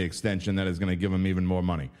signed the extension that is going to give him even more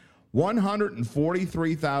money,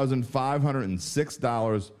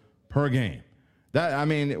 $143,506 per game.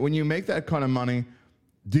 When you make that kind of money,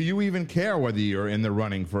 do you even care whether you're in the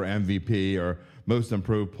running for MVP or most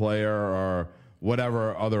improved player or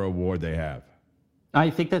whatever other award they have? I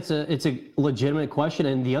think it's a legitimate question.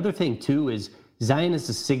 And the other thing too is Zion is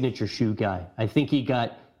a signature shoe guy. I think he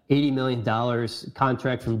got $80 million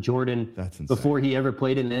contract from Jordan before he ever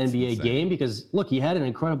played in an NBA game, because look, he had an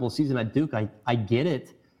incredible season at Duke. I get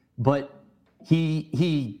it, but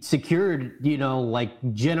he secured, like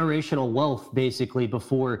generational wealth basically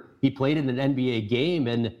before he played in an NBA game,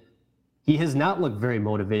 and he has not looked very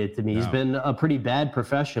motivated to me. No. He's been a pretty bad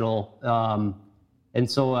professional. And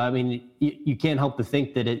so, you can't help but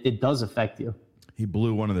think that it does affect you. He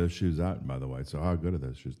blew one of those shoes out, by the way. So how good are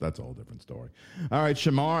those shoes? That's a whole different story. All right,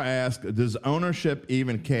 Shamar asked, does ownership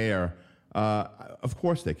even care? Of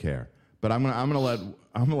course they care. But I'm gonna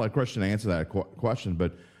let Christian answer that question.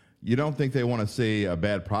 But you don't think they want to see a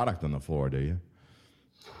bad product on the floor, do you?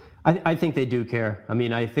 I think they do care. I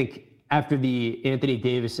mean, I think after the Anthony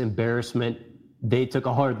Davis embarrassment, they took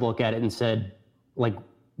a hard look at it and said, like,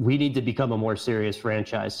 we need to become a more serious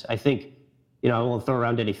franchise. I think, I won't throw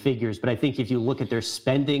around any figures, but I think if you look at their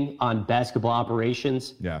spending on basketball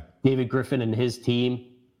operations, David Griffin and his team,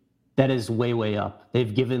 that is way, way up.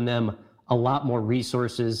 They've given them a lot more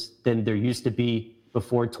resources than there used to be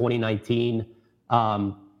before 2019.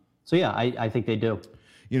 I think they do.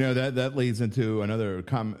 That leads into another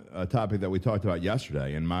topic that we talked about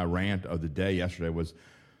yesterday, and my rant of the day yesterday was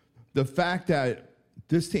the fact that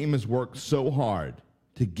this team has worked so hard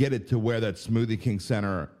to get it to where that Smoothie King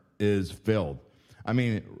Center is filled. I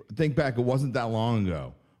mean, think back, it wasn't that long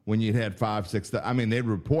ago when you'd had 5,000, 6,000. They'd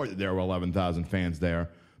report that there were 11,000 fans there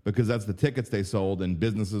because that's the tickets they sold, and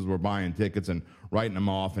businesses were buying tickets and writing them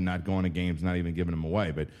off and not going to games, not even giving them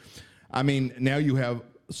away. But, now you have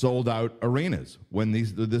sold-out arenas when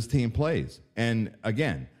this team plays. And,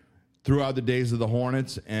 again, throughout the days of the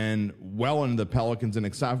Hornets and well into the Pelicans, and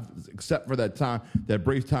except for that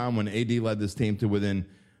brief time when AD led this team to within,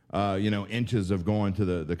 inches of going to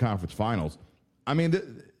the conference finals.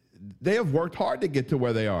 They have worked hard to get to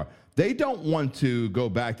where they are. They don't want to go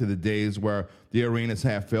back to the days where the arena's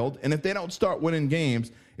half filled. And if they don't start winning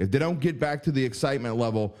games, if they don't get back to the excitement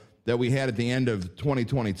level that we had at the end of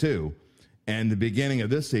 2022 and the beginning of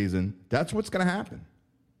this season, that's what's going to happen.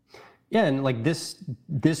 Yeah, and like this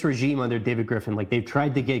regime under David Griffin, like they've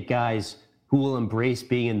tried to get guys who will embrace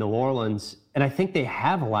being in New Orleans, and I think they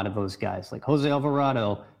have a lot of those guys. Like Jose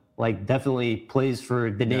Alvarado, like definitely plays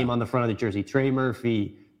for the name on the front of the jersey. Trey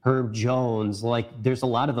Murphy, Herb Jones, like there's a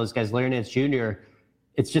lot of those guys. Larry Nance Jr.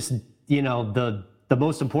 It's just the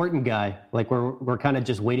most important guy. Like we're kind of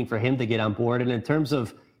just waiting for him to get on board. And in terms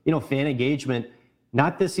of fan engagement,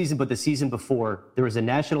 not this season but the season before, there was a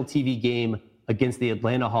national TV game against the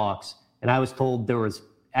Atlanta Hawks. And I was told there was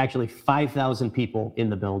actually 5,000 people in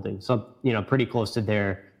the building. So, pretty close to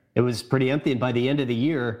there. It was pretty empty. And by the end of the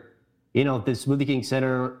year, the Smoothie King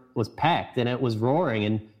Center was packed and it was roaring.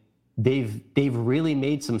 And they've really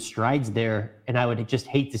made some strides there. And I would just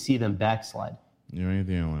hate to see them backslide. You ain't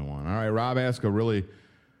the only one. All right, Rob asked a really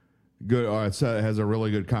good, has a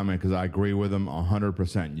really good comment because I agree with him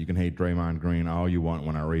 100%. You can hate Draymond Green all you want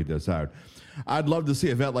when I read this out. I'd love to see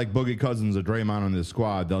a vet like Boogie Cousins or Draymond on this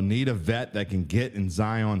squad. They'll need a vet that can get in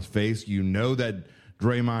Zion's face. You know that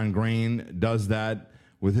Draymond Green does that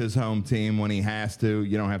with his home team when he has to.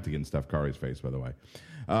 You don't have to get in Steph Curry's face, by the way.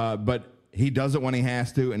 But he does it when he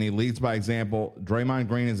has to, and he leads by example. Draymond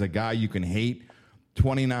Green is a guy you can hate.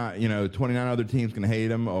 29 other teams can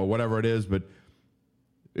hate him or whatever it is, but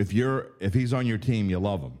if he's on your team, you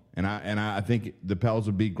love him. And I think the Pels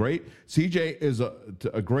would be great. CJ is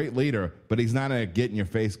a great leader, but he's not a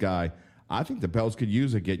get-in-your-face guy. I think the Pels could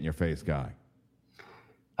use a get-in-your-face guy.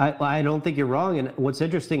 I don't think you're wrong. And what's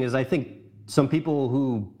interesting is I think some people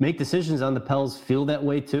who make decisions on the Pels feel that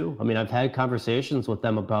way too. I've had conversations with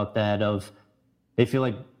them about that they feel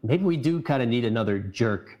like maybe we do kind of need another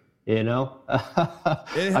jerk, It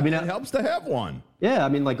helps to have one. Yeah,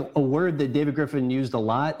 like a word that David Griffin used a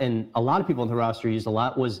lot and a lot of people in the roster used a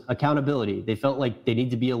lot was accountability. They felt like they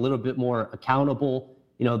need to be a little bit more accountable,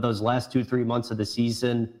 those last 2-3 months of the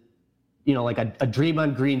season. Like a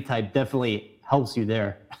Draymond Green type definitely helps you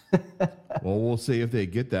there. Well, we'll see if they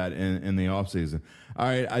get that in the offseason. All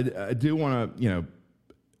right, I do want to,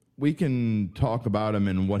 we can talk about him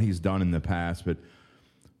and what he's done in the past, but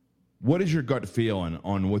what is your gut feeling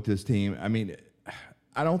on what this team?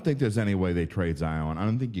 I don't think there's any way they trade Zion. I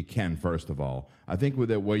don't think you can, first of all. I think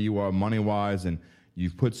with it where you are money-wise and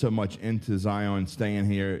you've put so much into Zion staying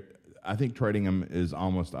here, I think trading him is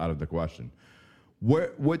almost out of the question.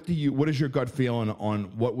 What is your gut feeling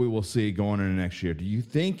on what we will see going into next year? Do you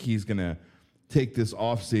think he's going to take this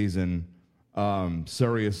offseason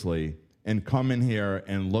seriously and come in here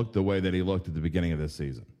and look the way that he looked at the beginning of this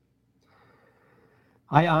season?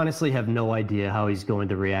 I honestly have no idea how he's going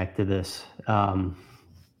to react to this.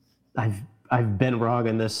 I've been wrong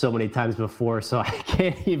on this so many times before, so I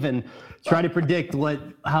can't even try to predict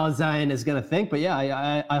how Zion is going to think. But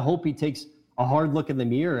yeah, I hope he takes a hard look in the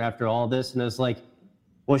mirror after all this and is like,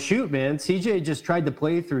 well, shoot, man, CJ just tried to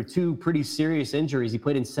play through 2 pretty serious injuries. He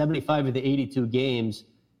played in 75 of the 82 games.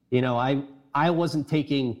 I wasn't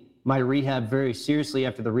taking my rehab very seriously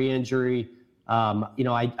after the re-injury.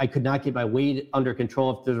 I could not get my weight under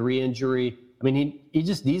control after the re-injury. I mean, he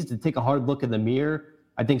just needs to take a hard look in the mirror.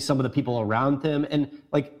 I think some of the people around him, and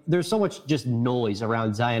like there's so much just noise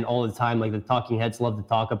around Zion all the time. Like the talking heads love to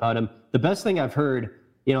talk about him. The best thing I've heard,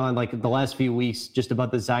 in like the last few weeks, just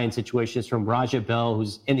about the Zion situation is from Raja Bell,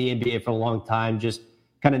 who's in the NBA for a long time, just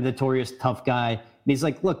kind of notorious tough guy. And he's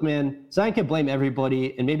like, look, man, Zion can blame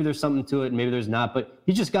everybody, and maybe there's something to it, and maybe there's not, but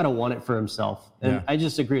he just got to want it for himself. And I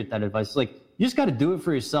just agree with that advice. It's like, you just got to do it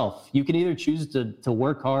for yourself. You can either choose to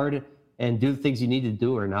work hard and do the things you need to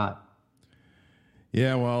do or not.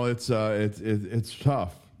 Yeah, well, it's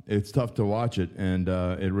tough. It's tough to watch it, and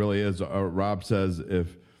it really is. Rob says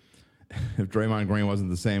if Draymond Green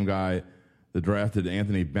wasn't the same guy that drafted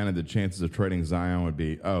Anthony Bennett, the chances of trading Zion would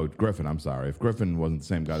be Griffin. I'm sorry. If Griffin wasn't the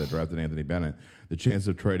same guy that drafted Anthony Bennett, the chance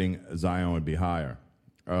of trading Zion would be higher.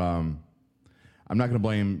 I'm not going to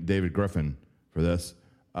blame David Griffin for this.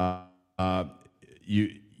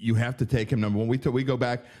 You have to take him number one. We go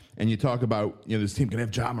back and you talk about this team can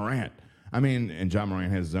have Ja Morant. I mean, and Ja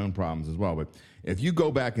Morant has his own problems as well. But if you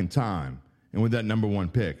go back in time and with that number one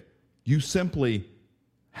pick, you simply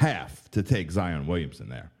have to take Zion Williamson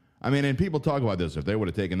there. I mean, and people talk about this. If they would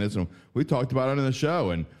have taken this one, we talked about it in the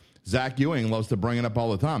show. And Zach Ewing loves to bring it up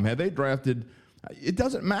all the time. Had they drafted, it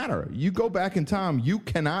doesn't matter. You go back in time, you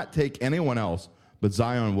cannot take anyone else but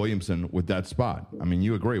Zion Williamson with that spot. I mean,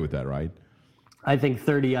 you agree with that, right? I think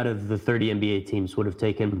 30 out of the 30 NBA teams would have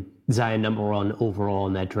taken Zion number one overall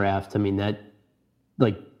in that draft. I mean, that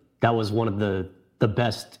was one of the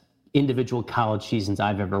best individual college seasons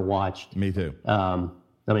I've ever watched. Me too.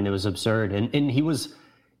 I mean, it was absurd. And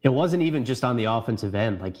it wasn't even just on the offensive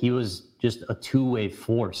end. Like, he was just a two-way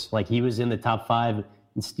force. Like, he was in the top 5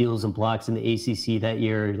 in steals and blocks in the ACC that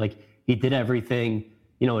year. Like, he did everything.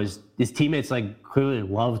 His teammates clearly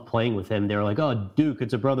loved playing with him. They were like, "Oh, Duke,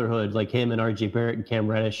 it's a brotherhood." Like, him and RJ Barrett and Cam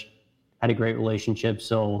Reddish had a great relationship.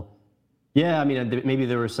 So, yeah, I mean, maybe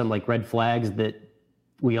there were some red flags that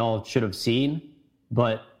we all should have seen,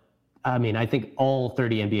 but I mean, I think all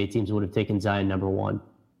 30 NBA teams would have taken Zion number one.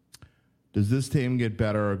 Does this team get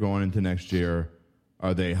better going into next year?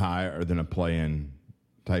 Are they higher than a play-in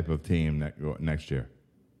type of team next year?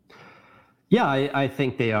 Yeah, I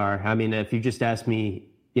think they are. I mean, if you just ask me,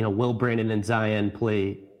 will Brandon and Zion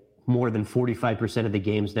play more than 45% of the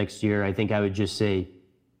games next year? I think I would just say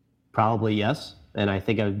probably yes. And I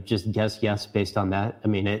think I would just guess yes based on that. I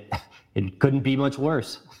mean, it couldn't be much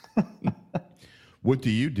worse. What do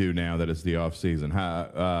you do now that it's the off season?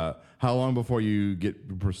 How long before you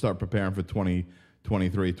start preparing for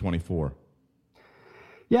 2023, 24?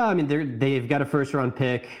 Yeah, I mean, they've got a first-round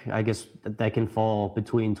pick. I guess that can fall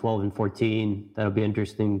between 12 and 14. That'll be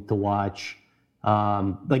interesting to watch.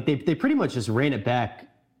 They pretty much just ran it back,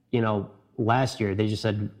 last year. They just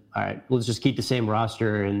said, all right, let's just keep the same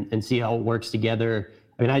roster and see how it works together.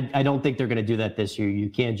 I mean, I don't think they're going to do that this year. You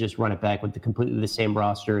can't just run it back with completely the same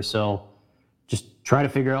roster. So just try to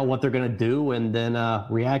figure out what they're going to do and then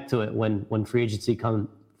react to it when free agency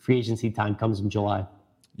time comes in July.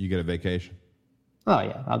 You get a vacation? Oh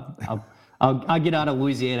yeah, I'll get out of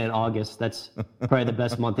Louisiana in August. That's probably the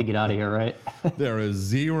best month to get out of here, right? There is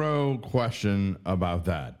zero question about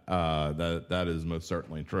that. That is most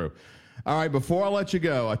certainly true. All right, before I let you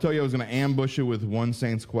go, I told you I was going to ambush you with one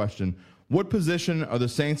Saints question. What position are the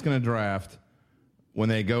Saints going to draft when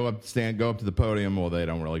they go up to the podium? Well, they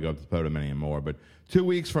don't really go up to the podium anymore. But 2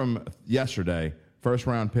 weeks from yesterday, first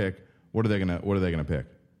round pick. What are they going to pick?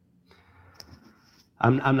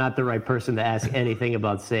 I'm not the right person to ask anything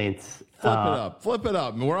about Saints. Flip it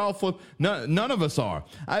up. We're all flip. None of us are.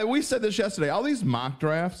 We said this yesterday. All these mock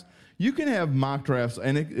drafts, you can have mock drafts,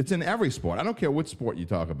 and it's in every sport. I don't care which sport you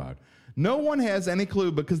talk about. No one has any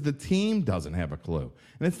clue because the team doesn't have a clue.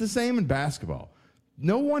 And it's the same in basketball.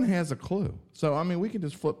 No one has a clue. So, I mean, we can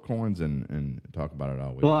just flip coins and talk about it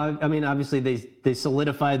all week. Well, I mean, obviously, they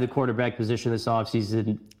solidified the quarterback position this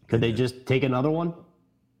offseason. Could they just take another one?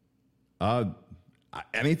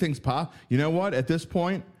 Anything's possible. You know what? At this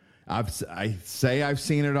point, I've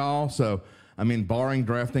seen it all. So, I mean, barring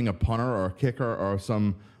drafting a punter or a kicker or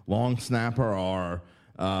some long snapper or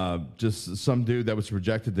just some dude that was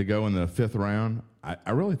projected to go in the 5th round,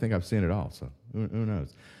 I really think I've seen it all. So, who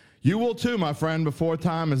knows? You will too, my friend, before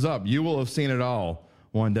time is up. You will have seen it all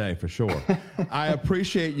one day for sure. I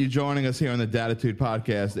appreciate you joining us here on the Dattitude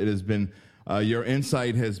podcast. It has been, your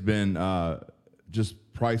insight has been just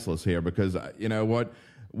priceless here because, you know what?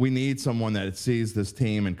 We need someone that sees this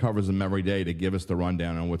team and covers them every day to give us the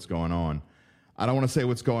rundown on what's going on. I don't want to say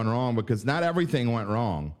what's going wrong because not everything went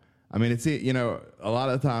wrong. I mean, it's, you know, a lot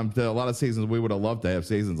of times, a lot of seasons, we would have loved to have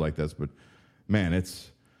seasons like this, but man,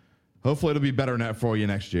 hopefully it'll be better than that for you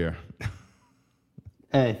next year.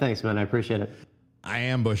 Hey, thanks, man. I appreciate it. I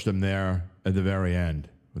ambushed him there at the very end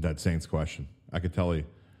with that Saints question. I could tell he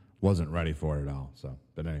wasn't ready for it at all. So,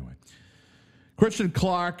 but anyway. Christian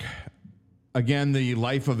Clark, again, the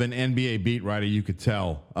life of an NBA beat writer, you could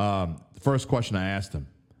tell. First question I asked him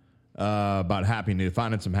about happy news,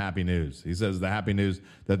 finding some happy news. He says the happy news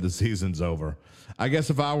that the season's over. I guess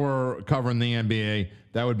if I were covering the NBA,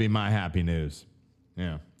 that would be my happy news.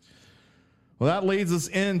 Yeah. Well, that leads us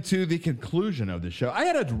into the conclusion of the show. I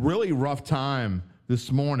had a really rough time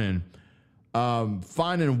this morning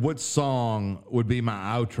finding what song would be my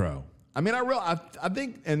outro. I mean, I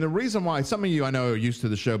think, and the reason why some of you I know are used to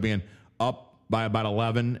the show being up by about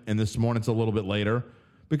 11, and this morning it's a little bit later,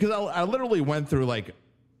 because I literally went through like,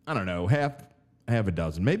 I don't know, half a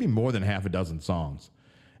dozen, maybe more than half a dozen songs.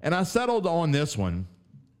 And I settled on this one.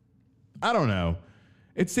 I don't know.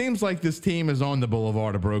 It seems like this team is on the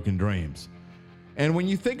boulevard of broken dreams. And when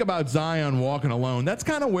you think about Zion walking alone, that's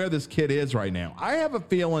kind of where this kid is right now. I have a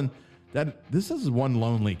feeling that this is one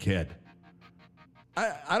lonely kid.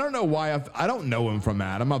 I don't know why. I don't know him from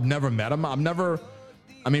Adam. I've never met him.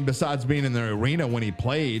 Besides being in the arena when he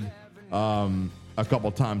played a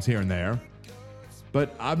couple times here and there.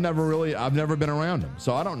 But I've never been around him.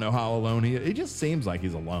 So I don't know how alone he is. He just seems like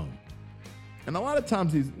he's alone. And a lot of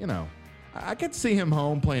times I could see him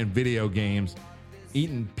home playing video games,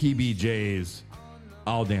 eating PBJs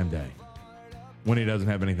all damn day when he doesn't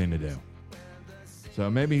have anything to do. So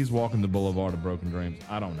maybe he's walking the boulevard of broken dreams.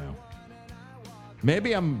 I don't know.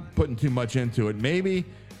 Maybe I'm putting too much into it. Maybe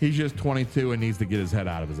he's just 22 and needs to get his head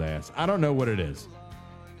out of his ass. I don't know what it is.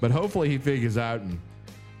 But hopefully he figures out, and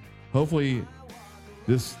hopefully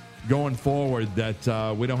this going forward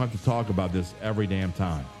that we don't have to talk about this every damn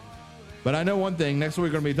time. But I know one thing. Next week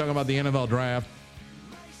we're going to be talking about the NFL draft.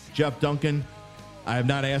 Jeff Duncan, I have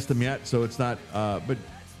not asked him yet, so it's not. But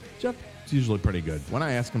Jeff's usually pretty good. When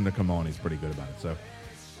I ask him to come on, he's pretty good about it. So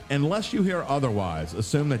unless you hear otherwise,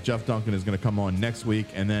 assume that Jeff Duncan is going to come on next week.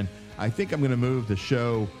 And then I think I'm going to move the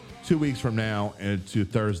show 2 weeks from now to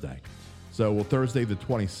Thursday. So Thursday the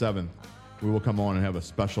 27th, we will come on and have a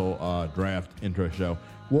special draft intro show.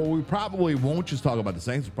 Well, we probably won't just talk about the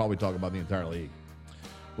Saints. We'll probably talk about the entire league.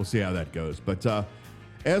 We'll see how that goes. But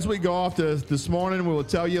as we go off this morning, we will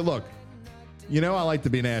tell you, look, I like to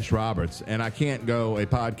be Nash Roberts, and I can't go a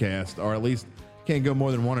podcast, or at least can't go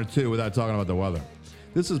more than one or two without talking about the weather.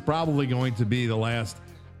 This is probably going to be the last,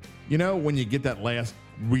 when you get that last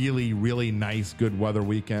really, really nice, good weather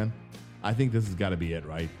weekend, I think this has got to be it,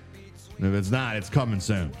 right? And if it's not, it's coming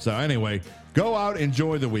soon. So anyway, go out,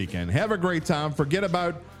 enjoy the weekend. Have a great time. Forget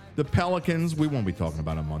about the Pelicans. We won't be talking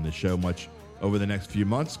about them on this show much over the next few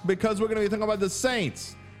months because we're going to be talking about the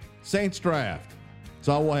Saints draft. That's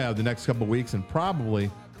all we'll have the next couple of weeks, and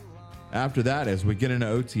probably after that, as we get into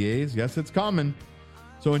OTAs, yes, it's coming.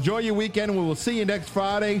 So enjoy your weekend. We will see you next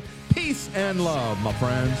Friday. Peace and love, my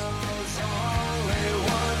friends.